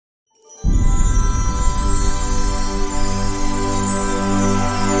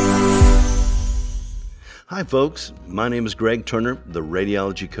Hi folks, my name is Greg Turner, the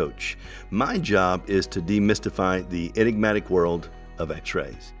Radiology Coach. My job is to demystify the enigmatic world of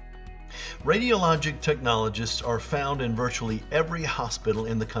X-rays. Radiologic technologists are found in virtually every hospital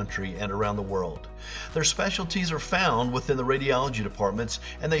in the country and around the world. Their specialties are found within the radiology departments,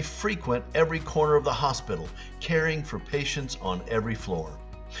 and they frequent every corner of the hospital, caring for patients on every floor.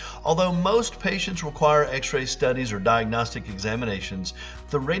 Although most patients require X-ray studies or diagnostic examinations,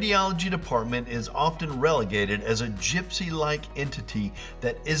 the radiology department is often relegated as a gypsy-like entity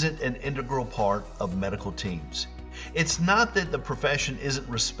that isn't an integral part of medical teams. It's not that the profession isn't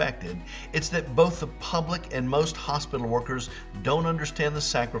respected, it's that both the public and most hospital workers don't understand the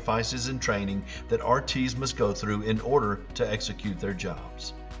sacrifices and training that RTs must go through in order to execute their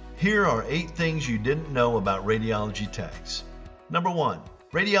jobs. Here are 8 things you didn't know about radiology techs. Number 1.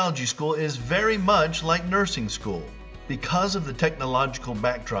 Radiology school is very much like nursing school. Because of the technological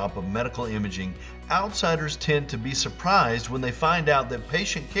backdrop of medical imaging, outsiders tend to be surprised when they find out that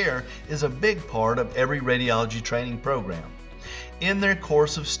patient care is a big part of every radiology training program. In their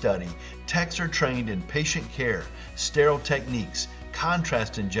course of study, techs are trained in patient care, sterile techniques,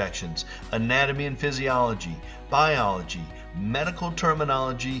 contrast injections, anatomy and physiology, biology, medical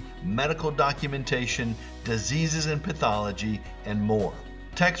terminology, medical documentation, diseases and pathology, and more.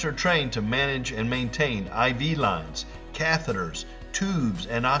 Techs are trained to manage and maintain IV lines, catheters, tubes,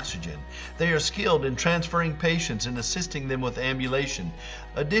 and oxygen. They are skilled in transferring patients and assisting them with ambulation.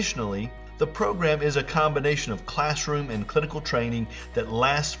 Additionally, the program is a combination of classroom and clinical training that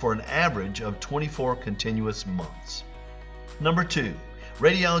lasts for an average of 24 continuous months. Number 2.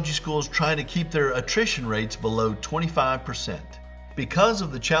 Radiology schools try to keep their attrition rates below 25%. Because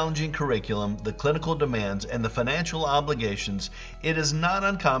of the challenging curriculum, the clinical demands, and the financial obligations, it is not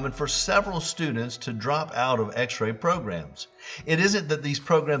uncommon for several students to drop out of X-ray programs. It isn't that these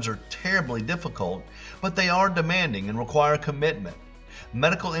programs are terribly difficult, but they are demanding and require commitment.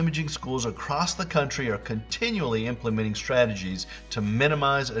 Medical imaging schools across the country are continually implementing strategies to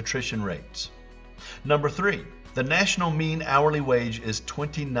minimize attrition rates. Number 3. The national mean hourly wage is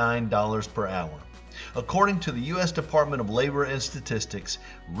 $29 per hour. According to the U.S. Department of Labor and Statistics,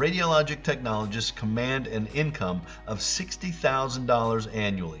 radiologic technologists command an income of $60,000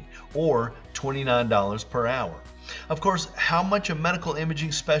 annually, or $29 per hour. Of course, how much a medical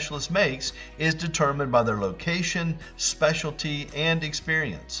imaging specialist makes is determined by their location, specialty, and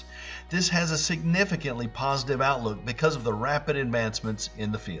experience. This has a significantly positive outlook because of the rapid advancements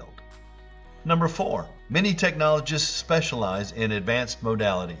in the field. Number 4. Many technologists specialize in advanced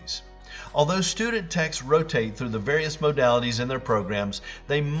modalities. Although student techs rotate through the various modalities in their programs,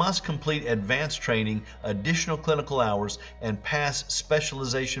 they must complete advanced training, additional clinical hours, and pass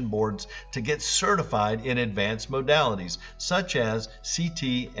specialization boards to get certified in advanced modalities, such as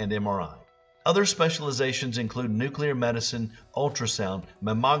CT and MRI. Other specializations include nuclear medicine, ultrasound,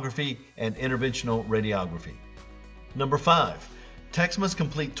 mammography, and interventional radiography. Number 5. Techs must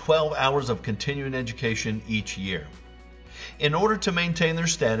complete 12 hours of continuing education each year. In order to maintain their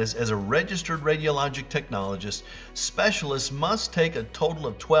status as a registered radiologic technologist, specialists must take a total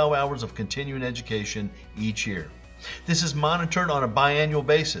of 12 hours of continuing education each year. This is monitored on a biannual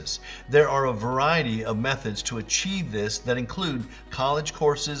basis. There are a variety of methods to achieve this that include college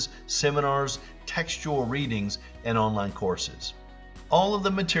courses, seminars, textual readings, and online courses. All of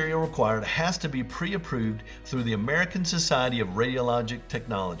the material required has to be pre-approved through the American Society of Radiologic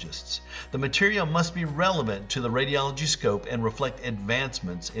Technologists. The material must be relevant to the radiology scope and reflect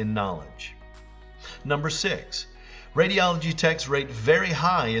advancements in knowledge. Number 6. Radiology techs rate very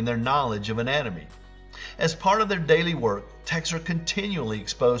high in their knowledge of anatomy. As part of their daily work, techs are continually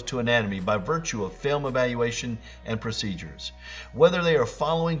exposed to anatomy by virtue of film evaluation and procedures. Whether they are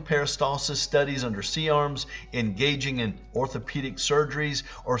following peristalsis studies under C-arms, engaging in orthopedic surgeries,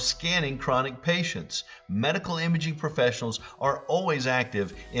 or scanning chronic patients, medical imaging professionals are always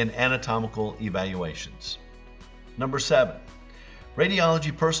active in anatomical evaluations. Number 7.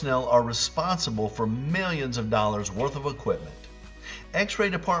 Radiology personnel are responsible for millions of dollars worth of equipment. X-ray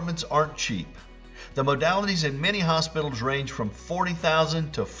departments aren't cheap. The modalities in many hospitals range from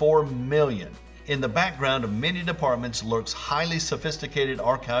 $40,000 to $4 million. In the background of many departments lurks highly sophisticated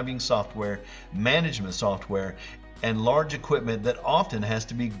archiving software, management software, and large equipment that often has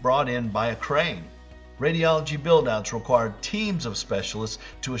to be brought in by a crane. Radiology build-outs require teams of specialists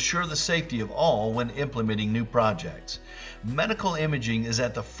to assure the safety of all when implementing new projects. Medical imaging is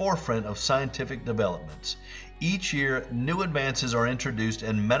at the forefront of scientific developments. Each year, new advances are introduced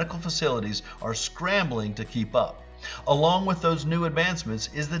and medical facilities are scrambling to keep up. Along with those new advancements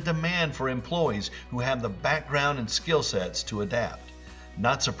is the demand for employees who have the background and skill sets to adapt.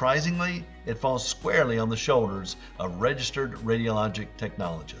 Not surprisingly, it falls squarely on the shoulders of registered radiologic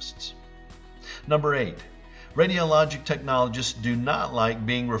technologists. Number 8. Radiologic technologists do not like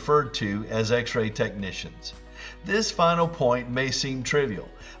being referred to as X-ray technicians. This final point may seem trivial,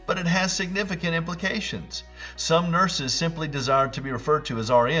 but it has significant implications. Some nurses simply desire to be referred to as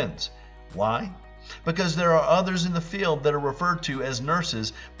RNs. Why? Because there are others in the field that are referred to as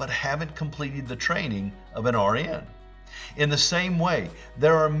nurses but haven't completed the training of an RN. In the same way,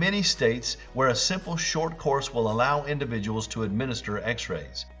 there are many states where a simple short course will allow individuals to administer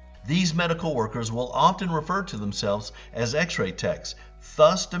X-rays. These medical workers will often refer to themselves as X-ray techs,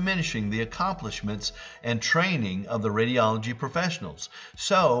 thus diminishing the accomplishments and training of the radiology professionals.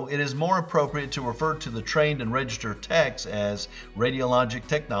 So it is more appropriate to refer to the trained and registered techs as Radiologic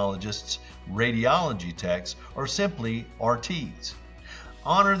Technologists, Radiology Techs, or simply RTs.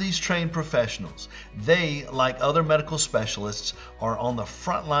 Honor these trained professionals. They, like other medical specialists, are on the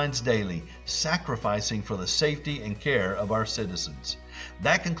front lines daily, sacrificing for the safety and care of our citizens.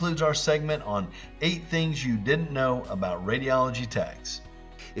 That concludes our segment on 8 things you didn't know about radiology techs.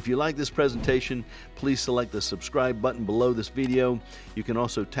 If you like this presentation, please select the subscribe button below this video. You can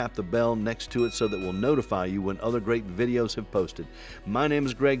also tap the bell next to it so that we'll notify you when other great videos have posted. My name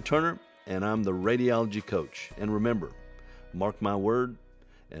is Greg Turner, and I'm the Radiology Coach. And remember, mark my word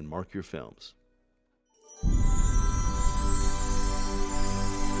and mark your films.